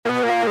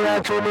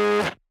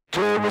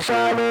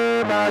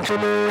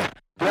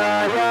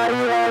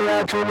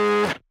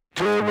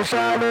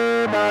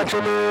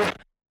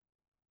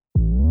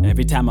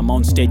Every time I'm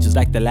on stage it's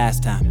like the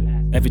last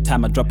time. Every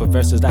time I drop a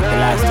verse it's like the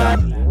last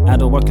time. I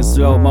don't work in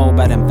slow-mo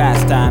but in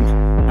fast time.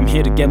 I'm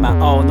here to get my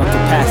all, not to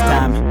pass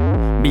time.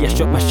 Me, I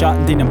shot my shot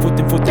and then I'm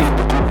footy.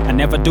 I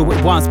never do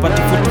it once but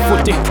the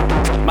footy.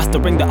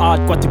 Mastering the art,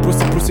 quati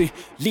brucey.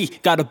 Lee,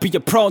 gotta be a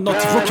pro, not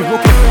a rookie.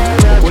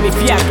 Ukuli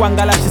fiako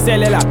angala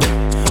shisele lako.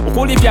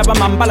 Ukuli fiaba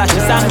mambala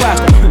shisangu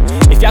yako.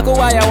 If yako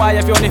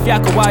waya, fione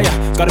fiako waya.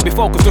 Gotta be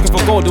focused, looking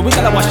for gold, we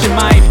gotta wash your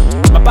mind.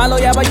 Mapalo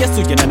yaba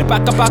yesu, yenane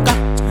baka.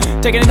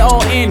 Taking it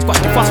all in,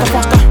 quati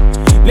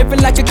faka.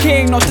 Living like a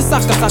king, not a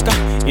saka.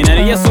 In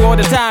a yesu all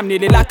the time,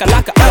 nearly laka.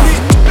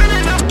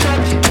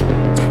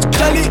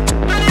 Tali,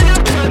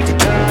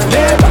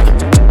 Neighbor,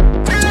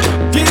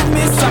 give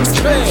me some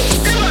space.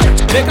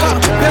 Make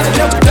up, Mpene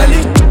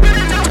Nokutali,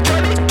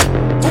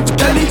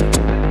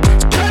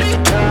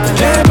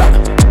 Neighbor,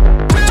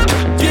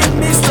 give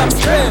me some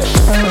space.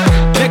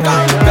 Make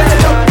up, Mpene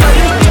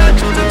Nokutali.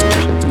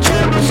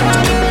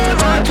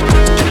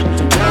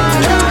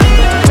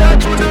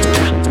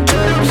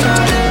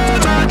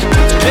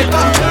 Make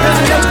up,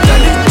 Mpene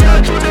Nokutali.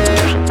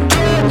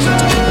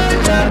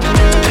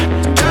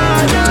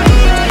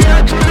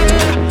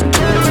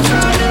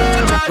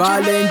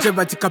 Vale nje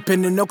batika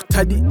Mpene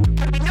Nokutali.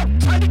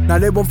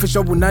 Nalebo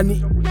mfisho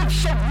bunani.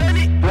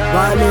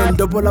 Vale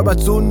ndobola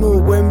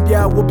batsunu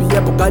wembia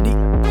wobiye bugadi.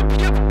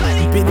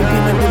 Mpini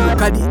ndi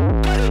mukadi.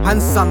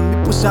 Handsome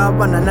mipusha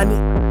bananani.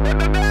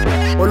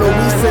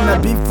 Olowise na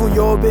bifu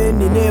yobe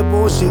ni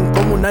nebo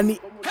shinkomu nani.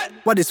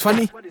 What is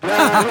funny?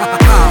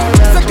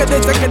 Second day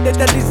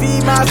that is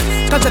emas.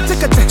 Cause I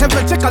take it to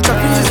heaven, check out the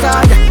visa.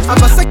 Yeah.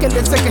 I'm a second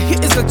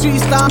hit is a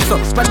 3-star. So,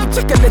 but the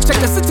check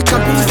the city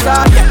can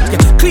visa.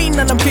 Yeah. Clean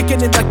and I'm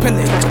kicking it like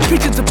Pele.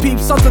 Preaching to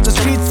peeps out of the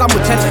streets, I'm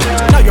with telling.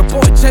 Now your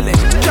boy chillin'.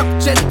 Jump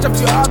jet, jump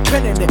your heart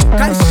penning it.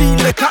 Can't she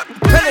lick up,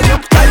 Mpene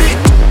Nokutali.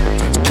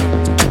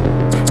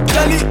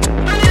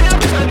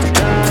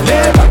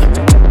 Neighbor,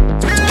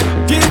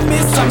 give me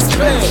some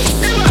space.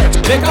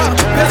 Make up,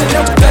 Mpene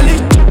Nokutali.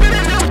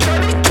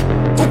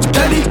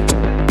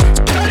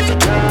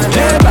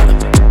 Neighbor,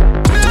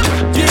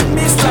 give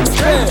me some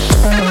space.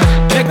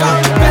 Make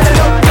up, Mpene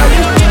Nokutali.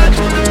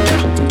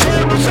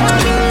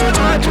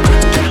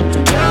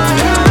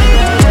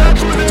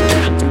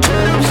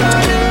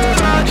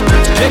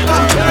 Make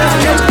up,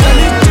 Mpene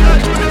Nokutali.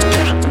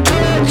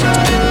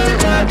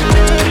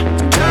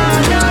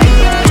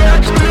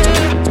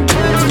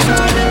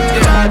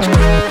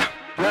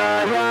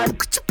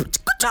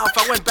 Now if I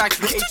went back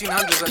to the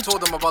 1800s and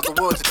told them about the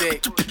world today,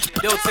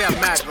 they would say I'm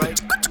mad, right?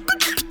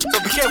 So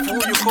be careful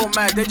who you call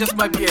mad, they just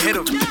might be ahead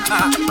of you.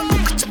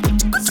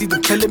 See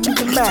them telling me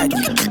you're mad,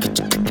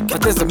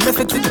 but there's a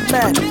method to the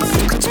madness.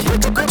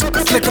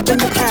 Slicker than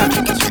the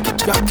average.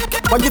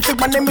 Why do you think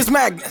my name is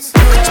Magnus?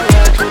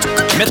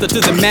 Method to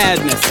the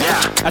madness.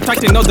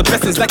 Attracting all the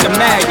blessings like a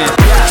magnet.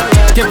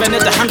 Giving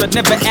it 100,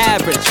 never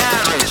average.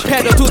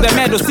 Pedal to the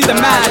metal, see the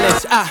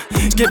mileage.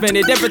 Giving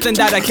it everything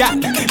that I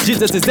got.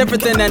 Jesus is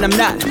everything and I'm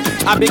not.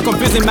 I be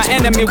confusing my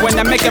enemy when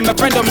I make him a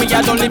friend of me.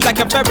 I don't live like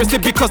a Pharisee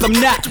because I'm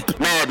not.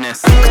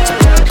 Madness.